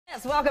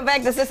Yes, welcome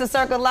back to Sister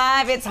Circle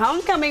Live. It's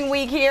homecoming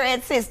week here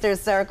at Sister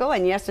Circle,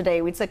 and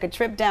yesterday we took a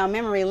trip down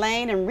memory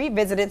lane and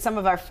revisited some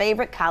of our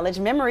favorite college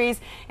memories.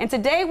 And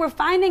today we're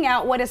finding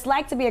out what it's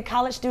like to be a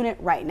college student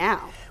right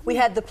now. We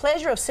had the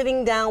pleasure of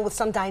sitting down with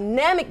some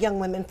dynamic young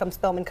women from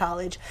Spelman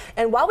College,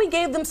 and while we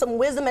gave them some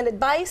wisdom and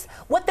advice,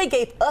 what they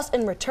gave us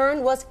in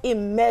return was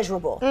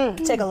immeasurable.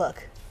 Take a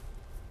look.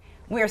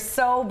 We're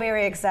so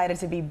very excited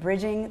to be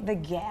bridging the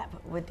gap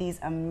with these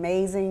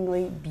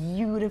amazingly,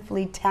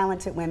 beautifully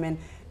talented women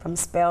from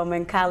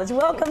Spelman College.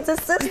 Welcome to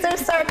Sister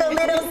Circle,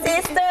 little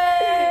sisters.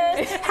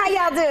 How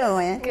y'all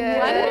doing?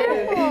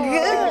 Good. Good.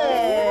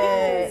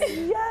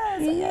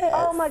 Yes.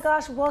 Oh my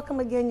gosh, welcome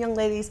again, young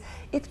ladies.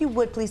 If you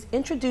would, please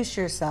introduce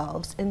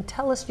yourselves and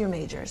tell us your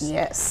majors.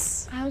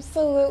 Yes.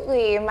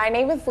 Absolutely. My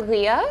name is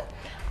Leah.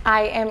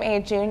 I am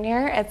a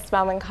junior at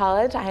Spelman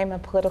College. I am a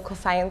political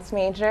science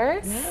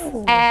major.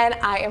 Ooh. And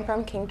I am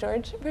from King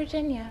George,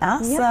 Virginia.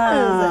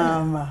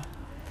 Awesome. Yes.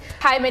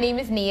 Hi, my name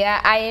is Nia.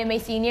 I am a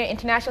senior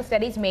international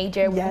studies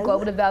major with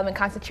global development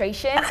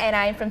concentration, and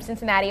I am from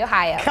Cincinnati,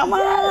 Ohio. Come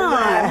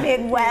on,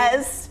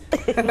 Midwest.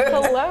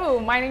 Hello,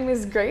 my name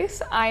is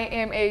Grace. I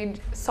am a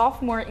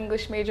sophomore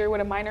English major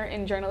with a minor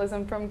in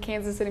journalism from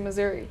Kansas City,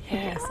 Missouri.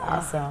 Yes,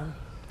 awesome.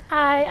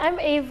 Hi, I'm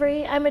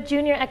Avery. I'm a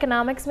junior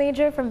economics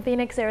major from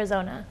Phoenix,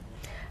 Arizona.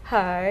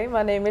 Hi,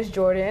 my name is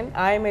Jordan.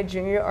 I am a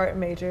junior art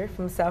major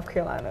from South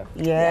Carolina.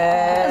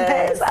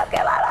 Yes. South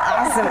Carolina.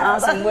 Awesome,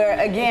 awesome.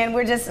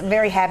 We're just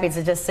very happy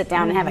to just sit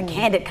down and have a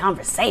candid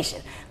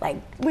conversation. Like,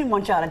 we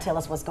want y'all to tell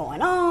us what's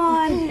going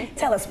on,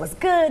 tell us what's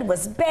good,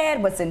 what's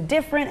bad, what's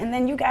indifferent, and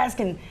then you guys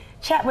can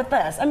chat with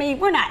us. I mean,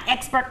 we're not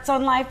experts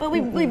on life, but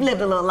we've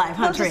lived a little life,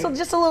 huh, Tree?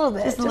 Just a little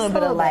bit. Just a little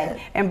bit of life.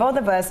 And both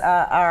of us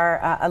are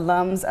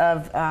alums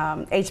of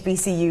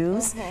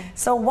HBCUs.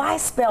 So why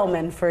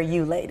Spelman for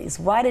you ladies?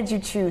 Why did you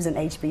choose an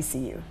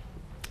HBCU?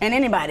 And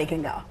anybody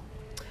can go.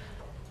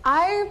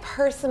 I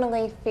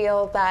personally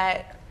feel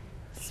that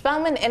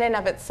Spelman in and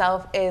of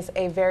itself is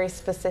a very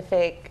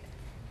specific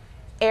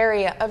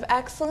area of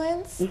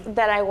excellence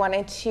that I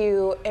wanted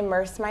to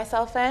immerse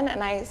myself in,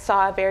 and I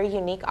saw a very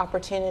unique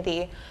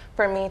opportunity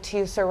for me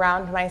to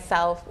surround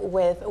myself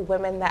with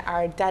women that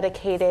are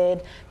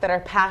dedicated, that are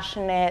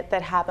passionate,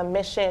 that have a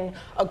mission,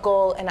 a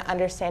goal, and an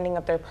understanding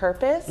of their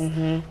purpose.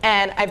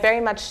 And I very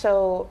much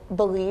so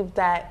believe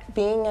that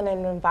being in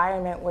an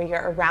environment where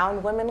you're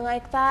around women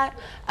like that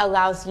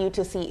allows you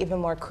to see even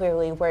more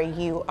clearly where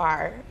you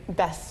are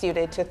best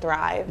suited to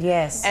thrive.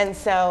 Yes. And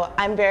so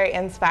I'm very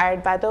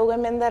inspired by the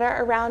women that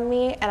are around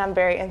me, and I'm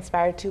very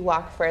inspired to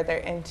walk further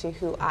into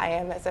who I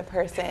am as a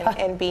person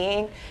and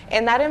being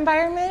in that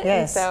environment.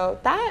 Yes. And so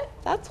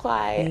that's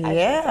why.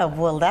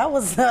 Well, that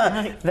was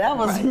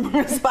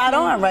spot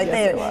on right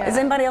there. Does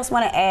anybody else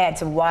want to add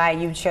to why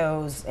you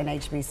chose an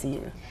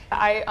HBCU?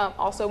 I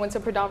also went to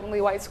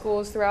predominantly white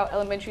schools throughout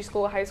elementary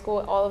school, high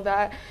school, all of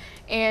that.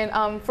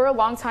 And for a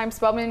long time,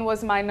 Spelman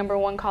was my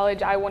 #1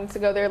 college. I wanted to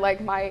go there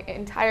like my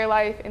entire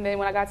life. And then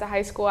when I got to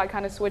high school, I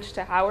kind of switched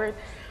to Howard.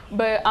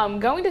 But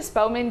going to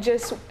Spelman,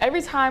 just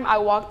every time I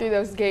walk through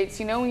those gates,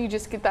 you know when you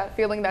just get that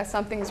feeling that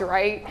something's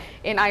right,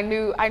 and I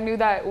knew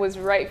that was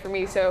right for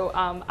me. So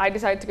I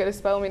decided to go to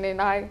Spelman,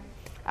 and I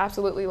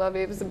absolutely love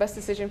it. It was the best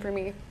decision for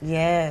me.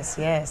 Yes,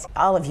 yes.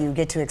 All of you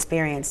get to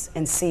experience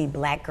and see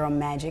Black girl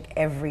magic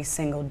every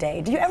single day.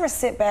 Do you ever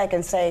sit back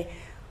and say,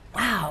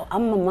 wow,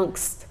 I'm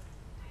amongst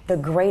the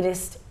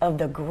greatest of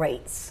the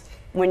greats?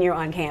 When you're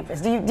on campus,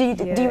 do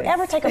you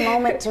ever take a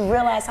moment to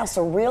realize how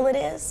surreal it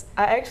is?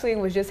 I actually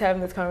was just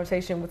having this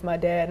conversation with my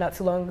dad not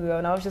too long ago,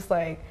 and I was just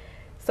like,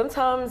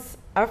 sometimes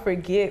I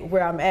forget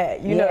where I'm at.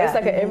 You know, it's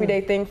like an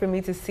everyday thing for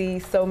me to see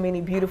so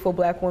many beautiful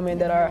Black women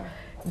that are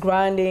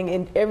grinding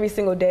in every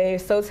single day,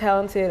 so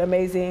talented,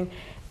 amazing,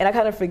 and I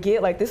kind of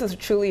forget, like, this is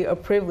truly a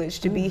privilege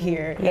to be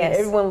here. Yes. And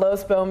everyone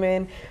loves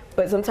Spelman,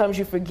 but sometimes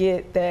you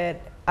forget that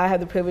I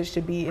have the privilege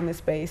to be in this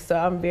space. So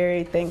I'm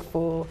very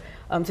thankful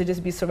to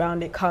just be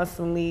surrounded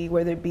constantly,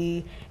 whether it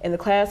be in the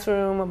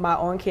classroom, my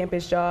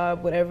on-campus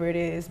job, whatever it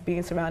is,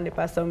 being surrounded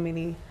by so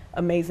many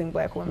amazing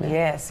Black women.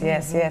 Yes,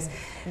 yes, yes.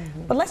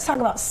 But let's talk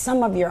about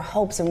some of your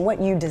hopes and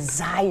what you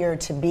desire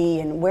to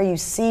be and where you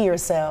see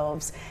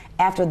yourselves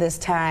after this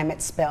time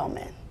at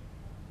Spelman.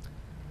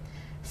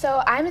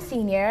 So I'm a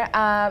senior,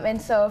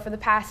 and so for the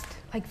past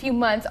few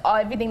months,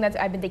 everything that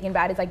I've been thinking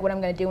about is like what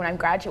I'm going to do when I'm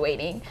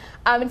graduating.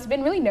 It's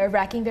been really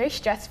nerve-wracking, very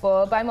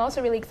stressful, but I'm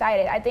also really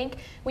excited. I think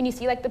when you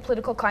see like the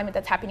political climate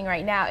that's happening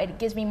right now, it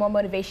gives me more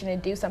motivation to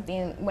do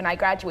something when I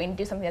graduate and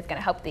do something that's going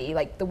to help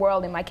the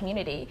world and my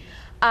community.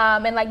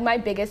 And like my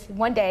biggest,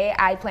 one day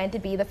I plan to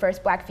be the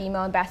first Black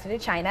female ambassador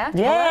to China.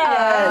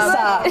 Yes.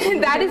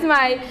 That is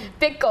my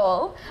big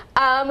goal.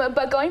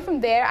 But going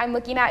from there, I'm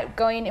looking at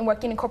going and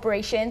working in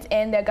corporations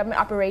and their government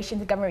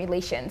operations and government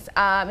relations.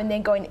 And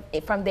then going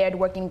from there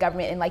to working in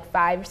government in like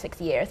 5 or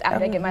 6 years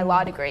after I get my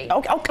law degree.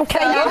 Okay,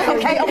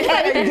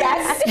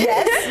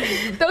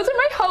 yes. Those are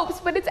my hopes,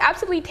 but it's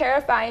absolutely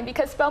terrifying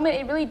because Spelman,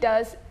 it really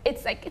does,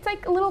 it's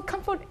like a little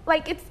comfort,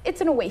 like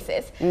it's an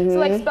oasis. So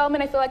like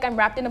Spelman, I feel like I'm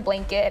wrapped in a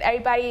blanket.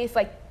 Everybody is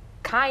like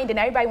kind and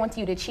everybody wants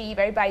you to achieve.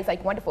 Everybody's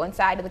like wonderful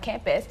inside of the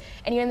campus,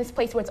 and you're in this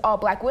place where it's all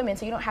black women,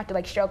 so you don't have to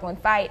like struggle and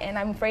fight. And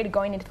I'm afraid of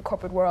going into the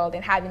corporate world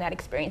and having that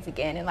experience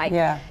again, and like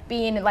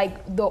being like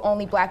the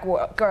only black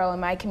girl in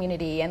my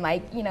community, and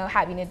like, you know,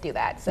 having to do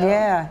that. So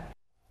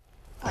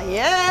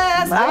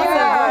Yes,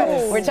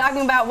 awesome. We're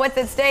talking about what's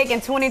at stake in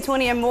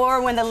 2020 and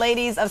more with the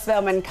ladies of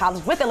Spelman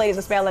College.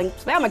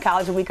 Spelman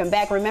College. When we come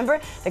back,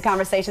 remember, the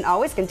conversation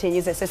always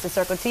continues at Sister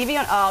Circle TV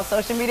on all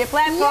social media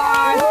platforms.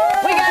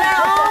 We got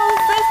our own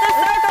Sister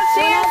Circle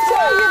cheers. I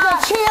tell you, the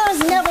cheers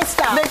never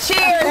stop. The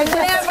cheers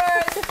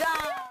never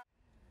stop.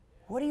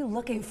 What are you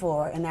looking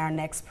for in our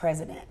next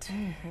president?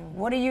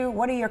 What are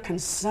your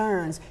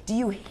concerns? Do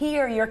you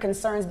hear your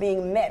concerns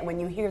being met when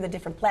you hear the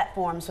different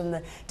platforms from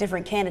the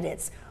different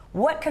candidates?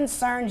 What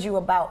concerns you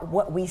about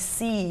what we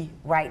see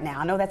right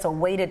now? I know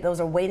those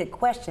are weighted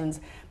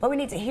questions, but we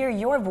need to hear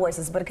your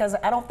voices, because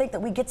I don't think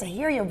that we get to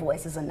hear your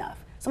voices enough.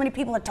 So many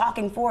people are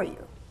talking for you.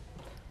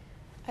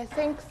 I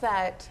think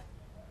that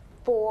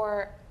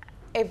for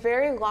a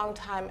very long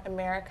time,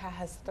 America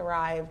has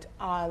thrived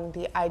on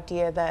the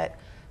idea that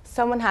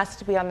someone has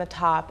to be on the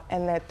top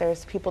and that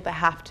there's people that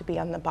have to be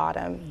on the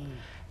bottom.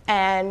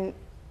 And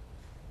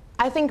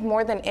I think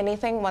more than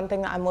anything, one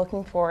thing that I'm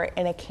looking for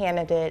in a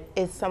candidate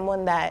is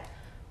someone that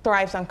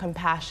thrives on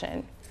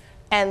compassion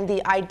and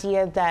the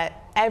idea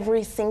that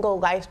every single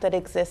life that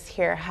exists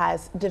here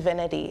has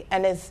divinity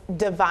and is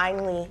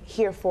divinely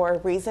here for a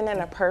reason and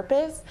a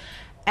purpose,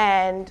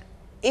 and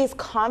is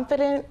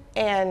confident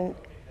and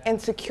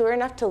secure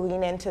enough to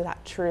lean into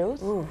that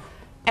truth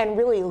and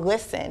really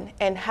listen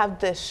and have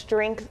the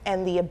strength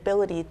and the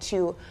ability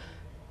to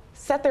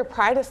set their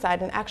pride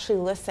aside and actually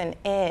listen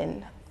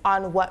in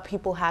on what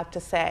people have to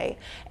say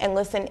and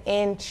listen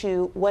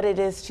into what it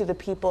is to the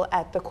people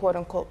at the quote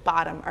unquote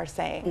bottom are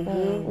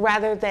saying,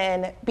 rather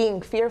than being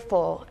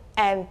fearful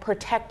and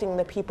protecting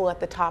the people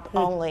at the top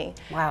only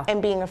and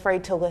being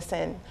afraid to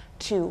listen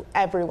to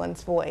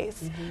everyone's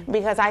voice.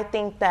 Because I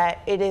think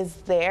that it is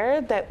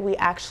there that we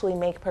actually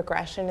make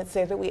progression. It's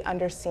there that we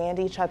understand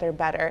each other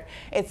better.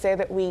 It's there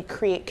that we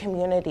create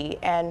community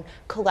and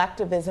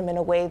collectivism in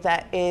a way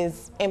that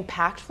is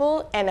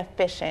impactful and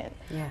efficient.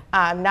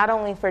 Not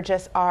only for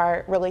just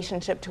our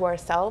relationship to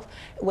ourselves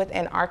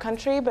within our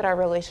country, but our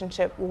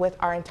relationship with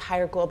our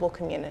entire global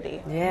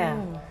community.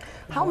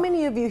 How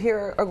many of you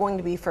here are going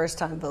to be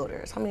first-time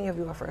voters? How many of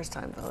you are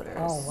first-time voters?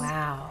 Oh,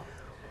 wow.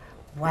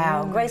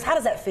 Wow. Grace, how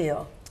does that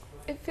feel?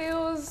 It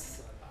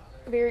feels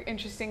very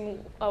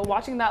interesting.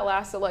 Watching that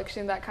last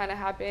election that kind of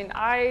happened,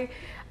 I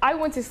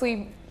went to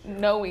sleep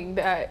knowing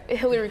that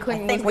Hillary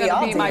Clinton was going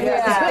to be my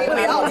best. I think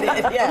we all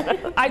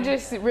did, I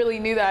just really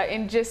knew that,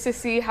 and just to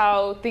see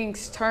how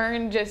things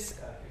turn just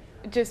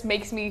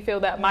makes me feel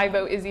that my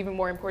vote is even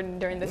more important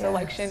during this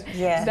election.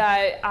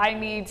 That I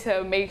need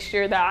to make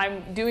sure that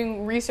I'm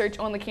doing research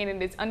on the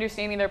candidates,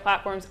 understanding their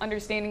platforms,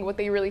 understanding what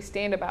they really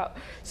stand about,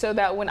 so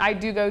that when I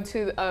do go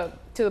to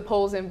the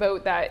polls and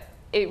vote, that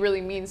it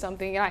really means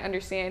something, and I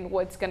understand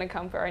what's going to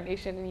come for our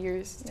nation in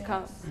years to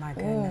come. My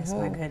goodness,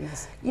 my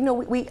goodness. You know,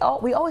 we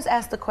always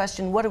ask the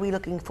question, what are we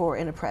looking for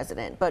in a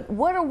president? But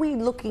what are we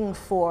looking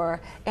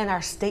for in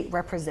our state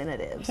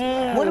representatives?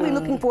 What are we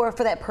looking for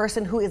that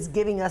person who is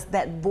giving us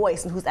that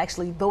voice and who's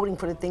actually voting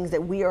for the things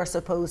that we are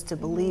supposed to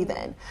believe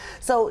in?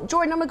 So,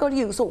 Jordan, I'm going to go to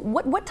you. So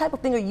what type of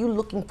thing are you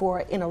looking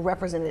for in a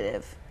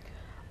representative?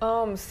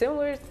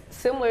 Similar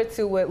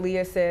to what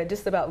Leah said,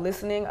 just about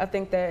listening. I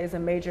think that is a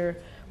major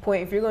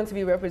point. If you're going to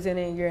be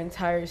representing your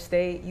entire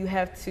state, you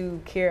have to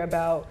care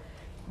about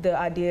the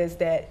ideas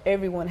that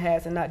everyone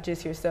has and not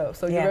just yourself.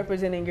 So you're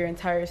representing your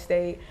entire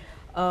state.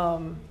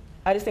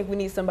 I just think we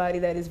need somebody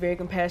that is very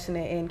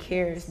compassionate and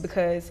cares,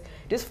 because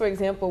just for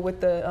example, with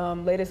the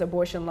latest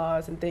abortion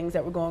laws and things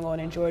that were going on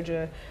in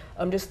Georgia,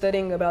 I'm just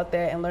studying about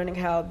that and learning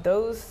how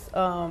those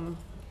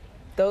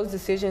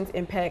decisions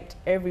impact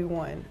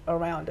everyone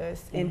around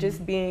us, and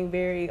just being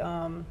very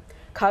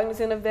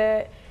cognizant of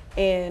that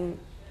and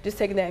just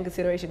taking that in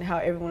consideration, how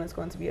everyone is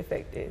going to be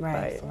affected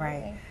by it.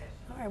 Right.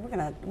 All right,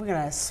 we're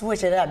gonna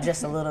switch it up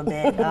just a little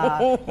bit.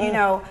 You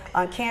know,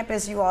 on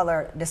campus, you all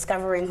are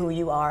discovering who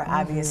you are.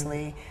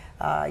 Obviously,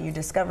 you're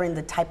discovering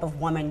the type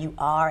of woman you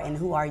are and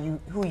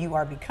who you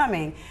are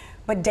becoming.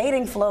 But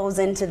dating flows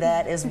into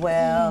that as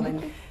well,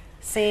 and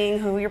seeing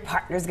who your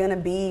partner's gonna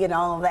be and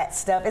all of that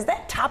stuff. Is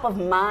that top of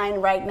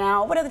mind right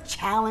now? What are the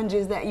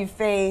challenges that you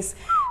face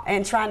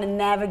and trying to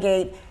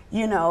navigate,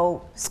 you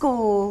know,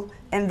 school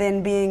and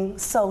then being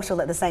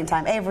social at the same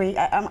time? Avery,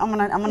 I'm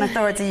gonna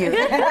throw it to you.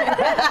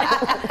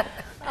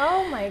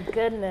 Oh my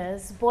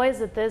goodness,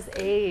 boys at this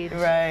age.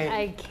 Right.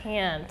 I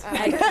can't.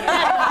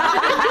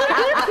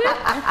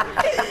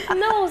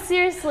 No,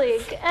 seriously.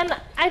 And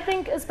I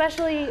think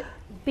especially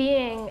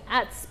being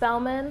at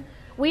Spelman,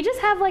 we just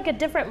have like a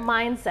different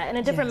mindset and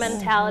a different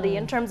mentality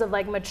in terms of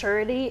like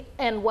maturity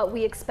and what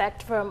we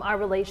expect from our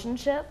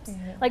relationships,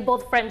 like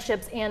both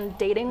friendships and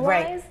dating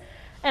wise.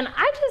 And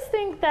I just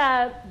think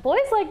that boys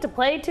like to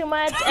play too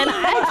much, and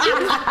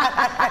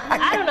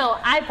I don't know,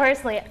 I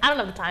personally, I don't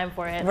have the time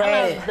for it. I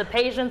don't have the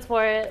patience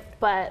for it,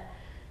 but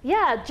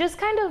yeah, just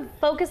kind of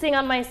focusing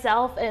on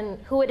myself and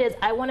who it is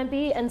I want to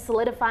be and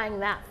solidifying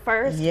that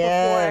first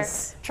before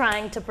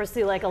trying to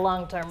pursue like a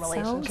long-term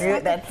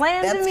relationship. That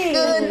plan to me.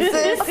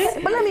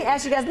 Okay, but let me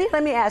ask you guys,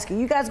 let me ask you,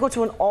 you guys go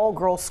to an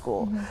all-girls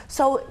school.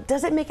 So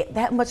does it make it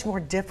that much more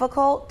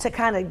difficult to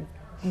kind of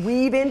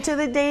weave into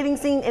the dating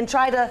scene and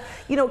try to,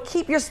 you know,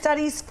 keep your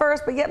studies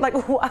first, but yet like,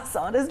 oh, I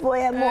saw this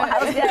boy at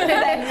Morehouse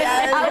yesterday.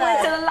 I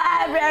went to the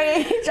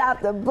library, he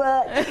dropped a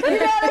book. You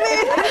know what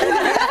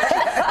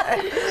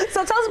I mean?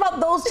 So tell us about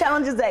those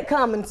challenges that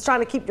come and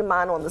trying to keep your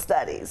mind on the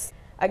studies.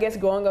 I guess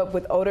growing up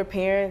with older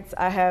parents,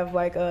 I have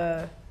like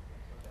a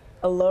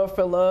love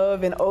for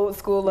love and old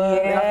school love.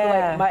 And I feel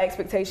like my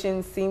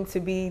expectations seem to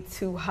be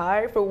too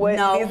high for what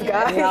these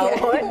guys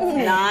want.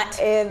 Not.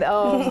 And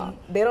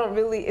they don't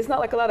really, it's not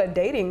like a lot of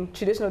dating,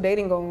 traditional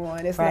dating going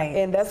on. It's not,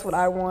 and that's what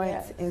I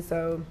want. And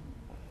so.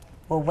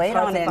 Well, wait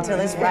on it until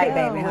it's right,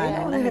 baby,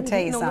 honey. Let me tell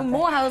you something.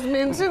 Morehouse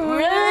men too.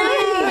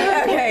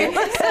 Really?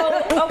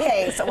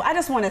 So I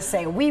just want to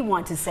say, we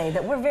want to say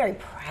that we're very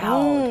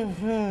proud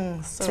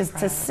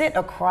to sit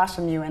across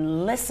from you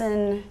and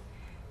listen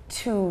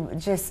to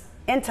just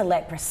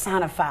intellect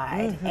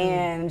personified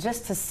and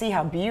just to see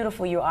how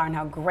beautiful you are and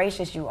how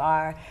gracious you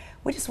are.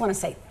 We just want to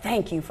say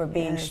thank you for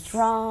being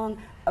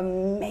strong,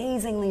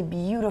 amazingly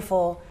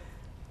beautiful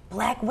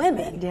Black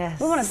women. Yes.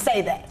 We want to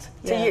say that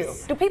to you.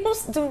 Do people,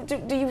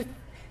 do you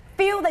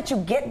feel that you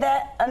get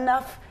that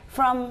enough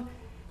from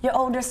your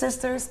older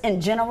sisters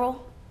in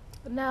general?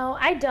 No,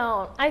 I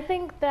don't. I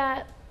think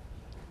that.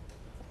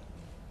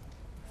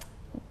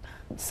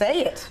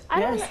 Say it. I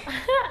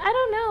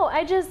don't know.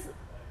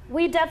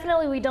 We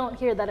don't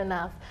hear that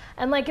enough.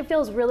 And like, it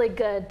feels really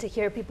good to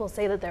hear people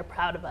say that they're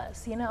proud of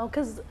us, you know,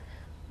 because,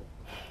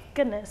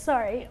 goodness,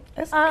 sorry.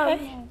 It's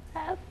okay.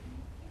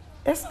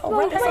 It's all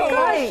right. Oh my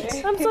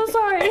gosh, I'm so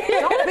sorry.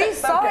 Don't be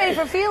sorry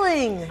for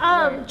feeling.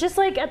 Just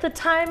like at the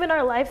time in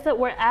our life that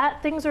we're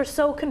at, things are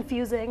so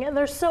confusing and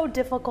they're so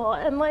difficult,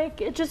 and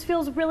like it just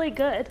feels really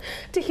good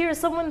to hear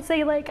someone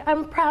say like,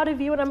 I'm proud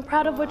of you and I'm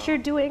proud of what you're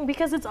doing,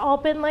 because it's all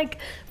been like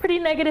pretty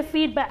negative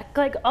feedback,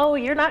 like, oh,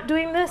 you're not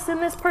doing this and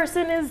this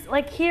person is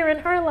like here in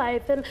her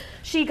life and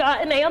she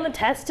got an A on the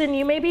test and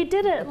you maybe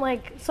didn't,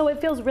 like, so it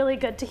feels really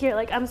good to hear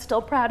like, I'm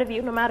still proud of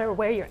you no matter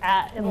where you're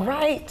at in life.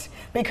 Right,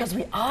 because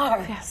we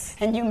are.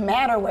 And you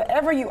matter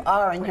wherever you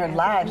are in your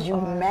lives. You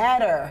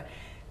matter.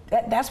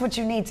 That's what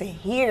you need to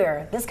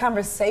hear. This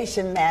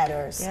conversation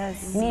matters.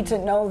 Yes. You need to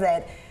know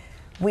that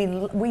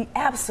we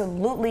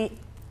absolutely,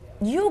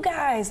 you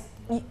guys,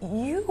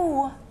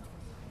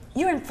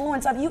 you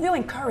influence us, you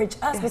encourage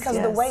us because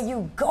of the way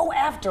you go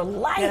after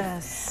life.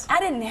 Yes. I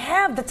didn't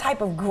have the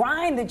type of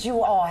grind that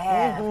you all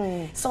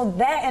have. So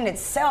that in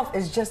itself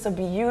is just a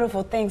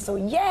beautiful thing. So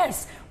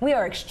yes, we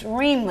are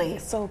extremely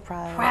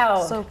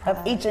proud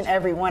of each and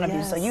every one of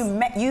you. So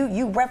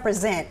you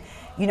represent,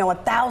 you know,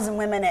 1,000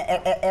 women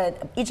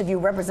each of you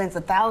represents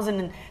 1,000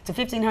 to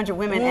 1,500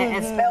 women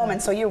at Spelman.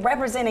 So you're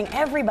representing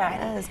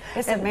everybody.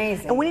 It's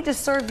amazing. And we need to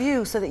serve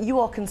you so that you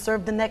all can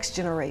serve the next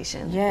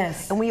generation.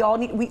 Yes. And we all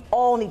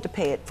need to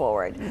pay it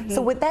forward.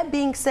 So with that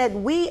being said,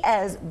 we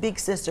as big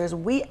sisters,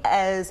 we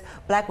as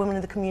Black women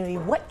in the community,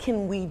 what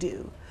can we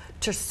do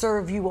to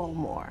serve you all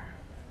more?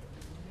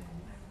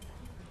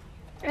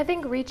 I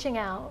think reaching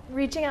out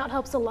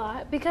helps a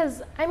lot,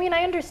 because I mean,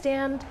 I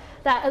understand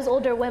that as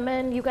older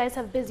women, you guys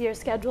have busier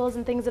schedules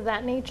and things of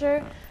that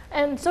nature,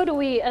 and so do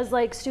we as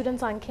like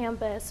students on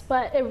campus,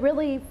 but it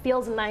really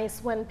feels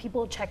nice when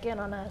people check in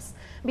on us,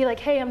 be like,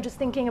 hey, I'm just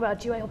thinking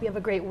about you, I hope you have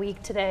a great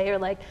week today, or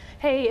like,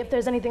 hey, if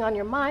there's anything on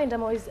your mind,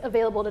 I'm always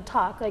available to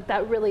talk. Like,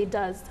 that really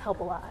does help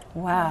a lot.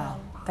 Wow,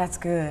 that's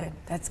good,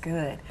 that's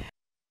good.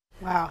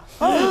 Wow,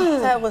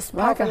 that was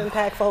powerful and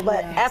impactful,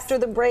 but after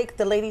the break,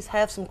 the ladies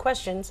have some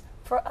questions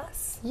for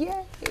us.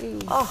 Yay.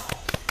 Oh,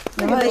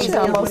 she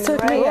almost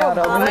took me out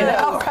of it. I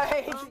know,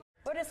 right?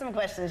 What are some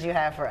questions you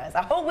have for us?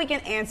 I hope we can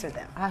answer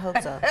them. I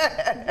hope so.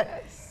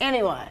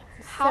 Anyone?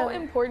 How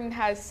important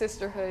has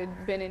sisterhood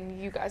been in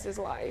you guys'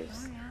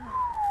 lives?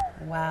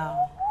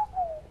 Wow.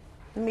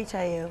 Let me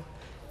tell you,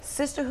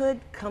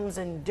 sisterhood comes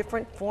in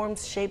different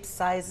forms, shapes,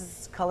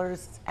 sizes,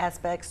 colors,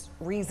 aspects,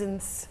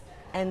 reasons,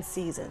 and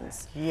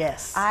seasons.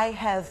 Yes. I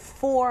have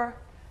 4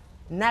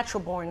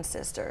 natural-born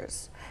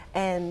sisters,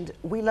 and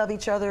we love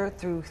each other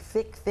through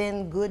thick,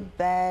 thin, good,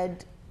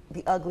 bad,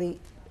 the ugly,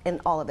 and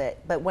all of it.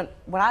 But what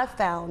I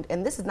found,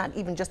 and this is not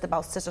even just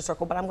about Sister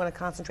Circle, but I'm going to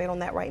concentrate on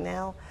that right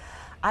now,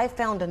 I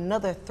found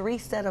another 3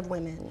 set of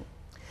women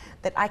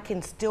that I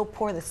can still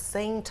pour the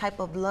same type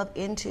of love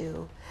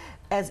into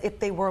as if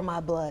they were my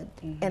blood.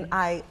 And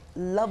I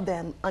love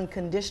them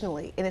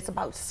unconditionally. And it's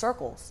about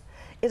circles.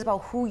 It's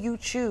about who you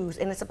choose,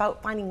 and it's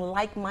about finding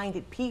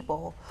like-minded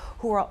people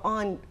who are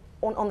on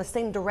the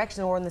same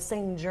direction or on the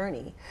same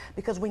journey.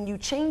 Because when you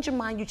change your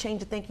mind, you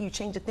change your thinking, you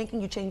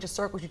change your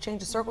circles, you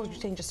change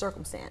your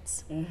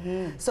circumstance.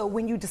 So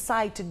when you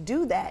decide to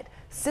do that,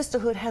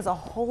 sisterhood has a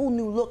whole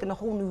new look and a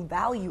whole new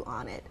value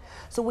on it.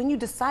 So when you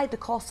decide to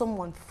call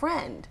someone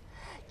friend,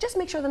 just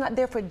make sure they're not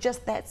there for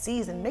just that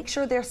season. Make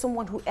sure there's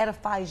someone who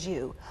edifies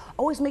you.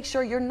 Always make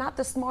sure you're not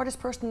the smartest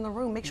person in the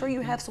room. Make sure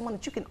you have someone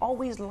that you can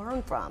always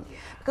learn from,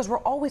 because we're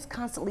always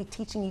constantly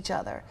teaching each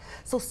other.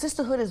 So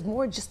sisterhood is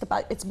more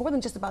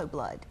than just about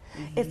blood.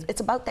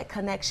 It's about that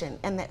connection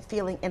and that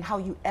feeling and how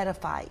you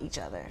edify each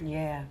other.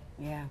 Yeah.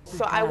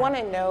 So I want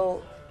to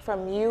know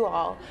from you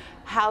all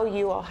how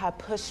you all have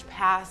pushed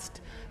past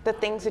the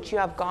things that you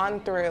have gone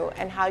through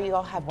and how you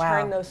all have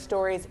turned those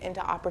stories into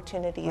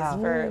opportunities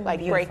for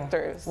like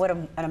breakthroughs. What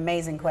an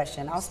amazing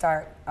question. I'll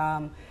start.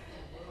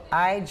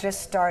 I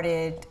just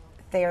started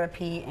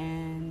therapy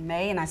in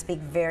May, and I speak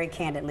very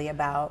candidly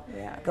about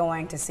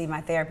going to see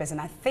my therapist. And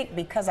I think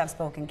because I've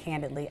spoken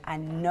candidly, I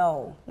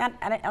know that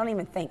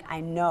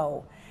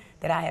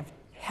I have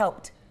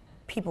helped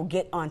people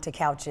get onto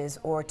couches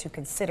or to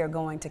consider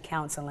going to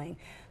counseling.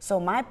 So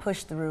my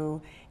push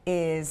through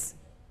is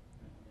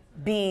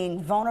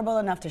being vulnerable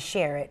enough to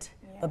share it,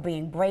 but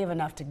being brave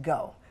enough to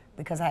go,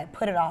 because I had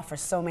put it off for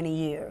so many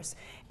years.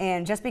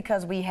 And just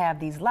because we have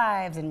these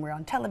lives and we're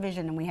on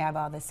television and we have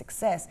all this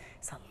success,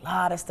 it's a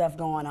lot of stuff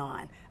going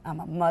on. I'm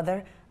a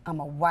mother, I'm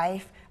a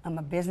wife, I'm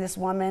a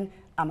businesswoman,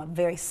 I'm a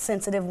very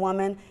sensitive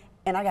woman,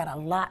 and I got a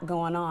lot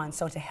going on.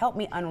 So to help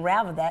me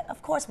unravel that,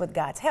 of course with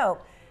God's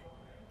help,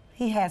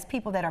 He has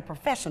people that are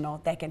professional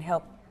that can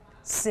help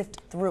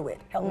sift through it,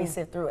 help me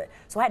sift through it.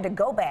 So I had to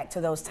go back to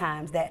those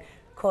times that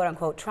quote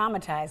unquote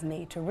traumatized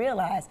me to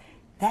realize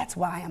that's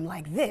why I'm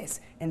like this,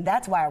 and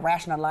that's why I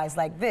rationalize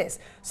like this.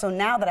 So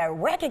now that I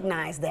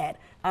recognize that,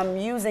 I'm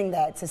using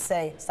that to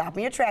say, stop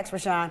in your tracks,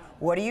 Rashawn,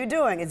 what are you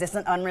doing? Is this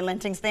an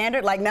unrelenting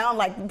standard? Like now I'm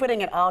like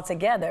putting it all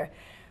together.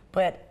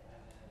 But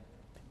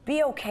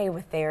be okay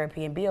with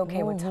therapy and be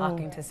okay with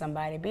talking to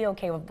somebody. Be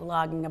okay with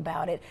blogging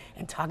about it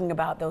and talking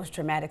about those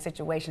traumatic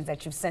situations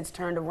that you've since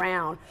turned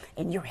around,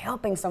 and you're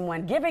helping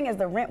someone. Giving is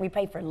the rent we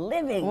pay for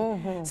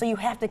living. So you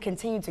have to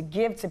continue to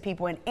give to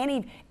people in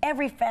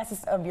every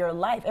facet of your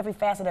life,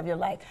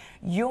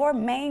 Your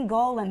main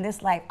goal in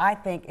this life, I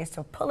think, is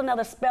to pull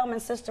another Spelman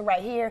sister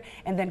right here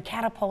and then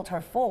catapult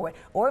her forward.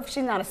 Or if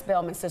she's not a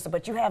Spelman sister,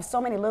 but you have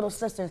so many little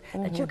sisters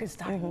that you can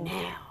start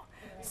now.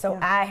 So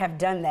I have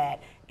done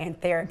that, and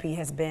therapy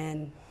has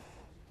been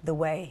the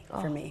way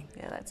for me.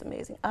 Yeah, that's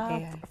amazing.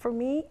 For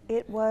me,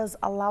 it was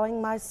allowing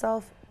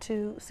myself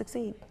to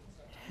succeed.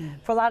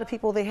 For a lot of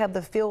people, they have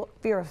the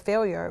fear of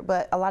failure,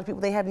 but a lot of people,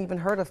 they haven't even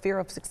heard of fear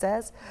of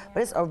success,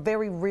 but it's a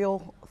very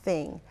real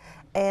thing.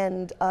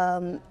 And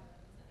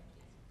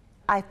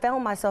I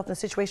found myself in a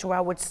situation where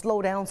I would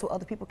slow down so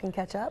other people can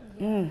catch up.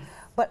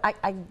 But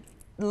I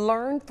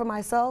learned for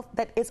myself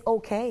that it's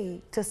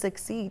okay to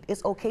succeed.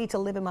 It's okay to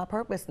live in my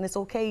purpose, and it's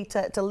okay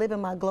to live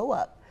in my glow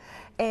up.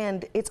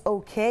 And it's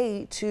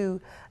okay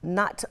to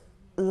not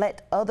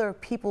let other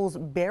people's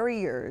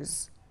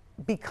barriers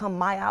become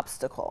my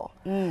obstacle.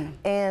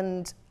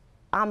 And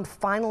I'm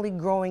finally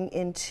growing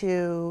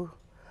into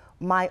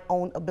my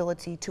own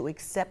ability to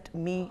accept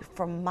me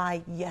from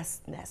my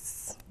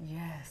yes-ness.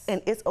 Yes. And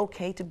it's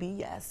okay to be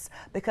yes,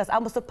 because I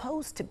was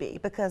supposed to be,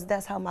 because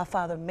that's how my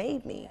father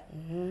made me.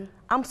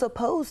 I'm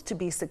supposed to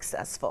be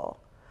successful.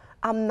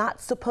 I'm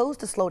not supposed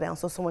to slow down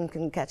so someone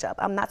can catch up.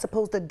 I'm not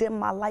supposed to dim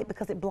my light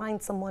because it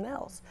blinds someone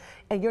else.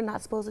 And you're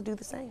not supposed to do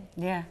the same.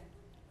 Yeah.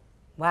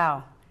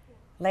 Wow.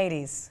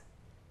 Ladies,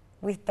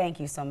 we thank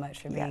you so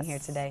much for being here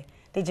today.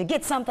 Did you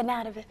get something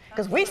out of it?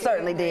 Because we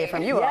certainly did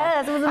from you all.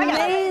 Yes, it was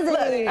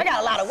amazing. I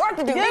got a lot of work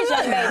to do, these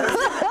young babies.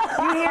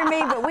 You hear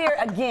me? But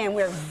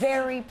we're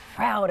very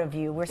proud of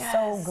you. We're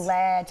so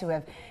glad to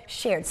have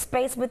shared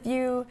space with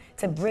you,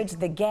 to bridge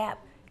the gap,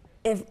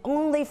 if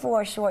only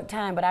for a short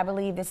time. But I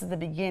believe this is the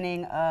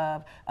beginning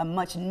of a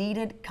much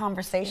needed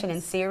conversation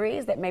and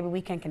series that maybe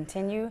we can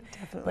continue.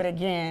 Definitely. But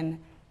again,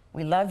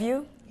 we love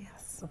you.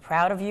 Yes. We're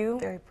proud of you.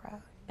 Very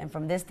proud. And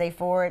from this day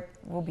forward,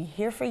 we'll be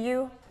here for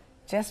you.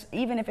 Just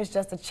even if it's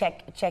just a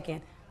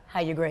check-in. How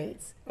your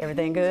grades?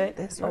 Everything good?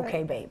 That's right.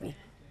 Okay, baby.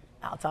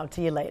 I'll talk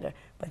to you later.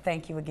 But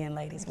thank you again,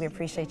 ladies. We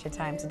appreciate your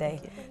time today.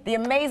 The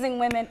amazing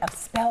women of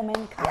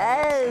Spelman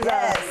College.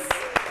 Yes.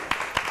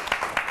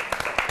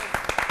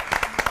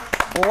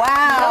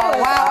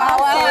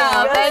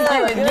 Wow. Thank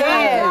you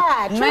again.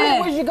 God,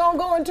 was you gonna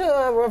go into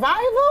a revival?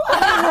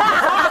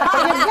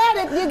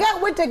 You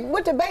got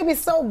with the baby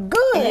so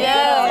good.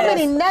 Yes. How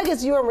many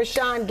nuggets you and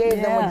Rashawn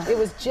gave them? It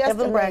was just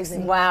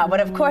amazing. Wow,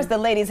 but of course the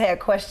ladies had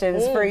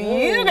questions for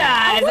you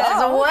guys as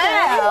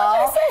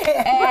well.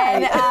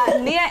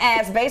 And Nia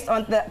asked, based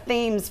on the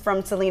themes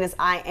from Selena's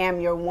I Am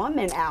Your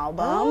Woman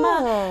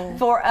album,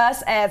 for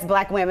us as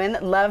Black women,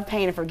 love,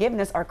 pain, and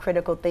forgiveness are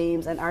critical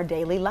themes in our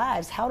daily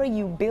lives. How do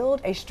you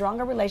build a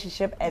stronger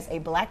relationship as a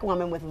Black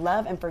woman with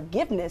love and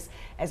forgiveness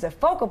as a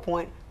focal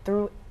point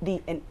through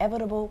the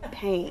inevitable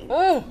pain?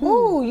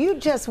 Ooh, you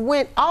just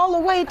went all the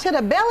way to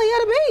the belly of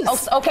the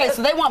beast. Oh, okay,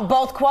 so they want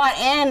both Quad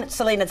and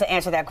Selena to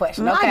answer that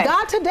question. My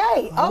God,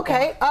 today.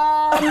 Okay.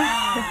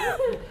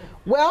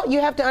 Well,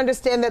 you have to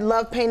understand that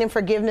love, pain, and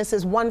forgiveness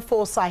is one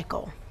full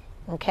cycle.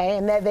 Okay,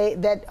 and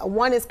that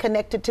one is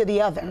connected to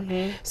the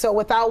other. So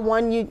without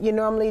one, you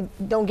normally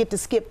don't get to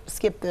skip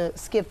the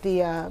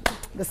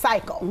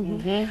cycle.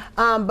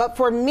 But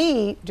for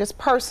me, just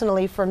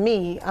personally for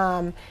me,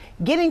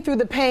 getting through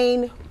the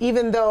pain,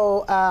 even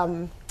though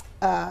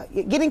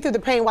getting through the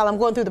pain while I'm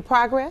going through the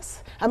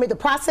process,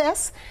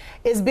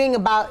 is being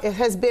about. It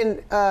has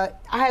been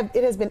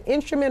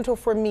instrumental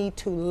for me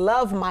to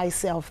love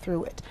myself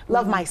through it,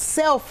 love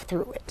myself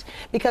through it,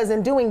 because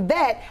in doing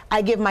that,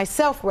 I give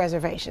myself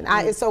reservation.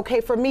 It's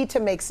okay for me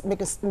to make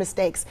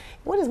mistakes.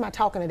 What is my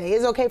talking today?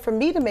 It's okay for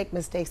me to make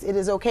mistakes. It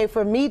is okay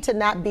for me to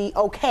not be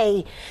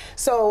okay.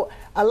 So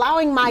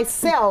allowing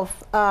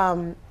myself,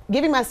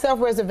 giving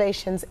myself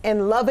reservations,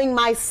 and loving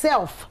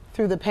myself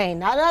through the pain,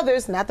 not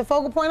others, not the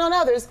focal point on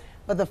others,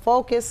 but the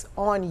focus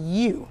on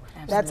you.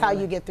 Absolutely. That's how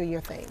you get through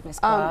your thing.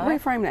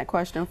 Reframe that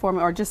question for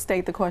me, or just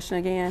state the question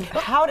again.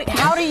 How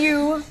do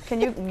you,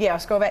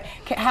 scroll back.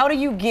 How do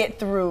you get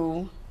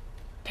through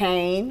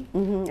pain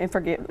and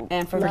forgiveness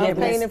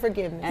pain and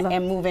forgiveness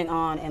and moving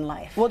on in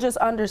life? Well, just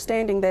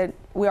understanding that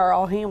we are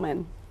all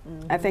human.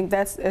 I think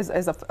that's it's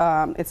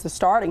the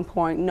starting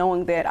point,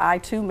 knowing that I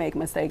too make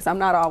mistakes. I'm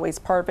not always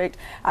perfect.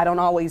 I don't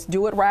always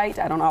do it right.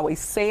 I don't always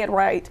say it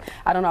right.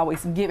 I don't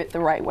always give it the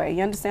right way.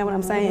 You understand what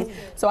I'm saying?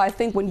 So I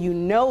think when you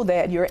know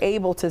that, you're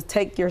able to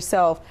take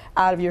yourself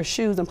out of your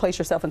shoes and place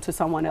yourself into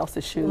someone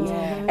else's shoes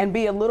and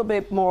be a little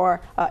bit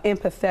more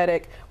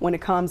empathetic when it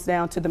comes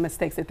down to the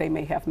mistakes that they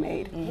may have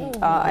made.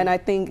 And I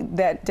think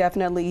that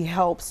definitely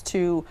helps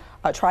to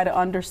try to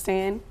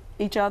understand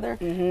each other,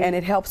 and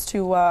it helps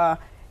to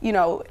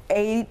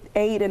aid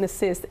and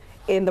assist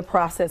in the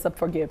process of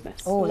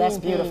forgiveness. Oh, that's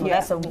beautiful.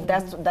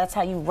 That's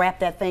how you wrap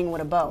that thing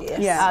with a bow.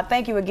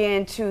 Thank you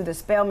again to the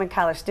Spelman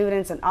College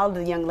students and all of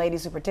the young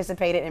ladies who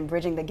participated in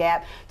Bridging the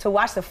Gap. To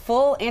watch the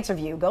full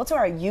interview, go to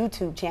our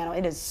YouTube channel.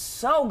 It is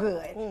so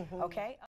good. Okay.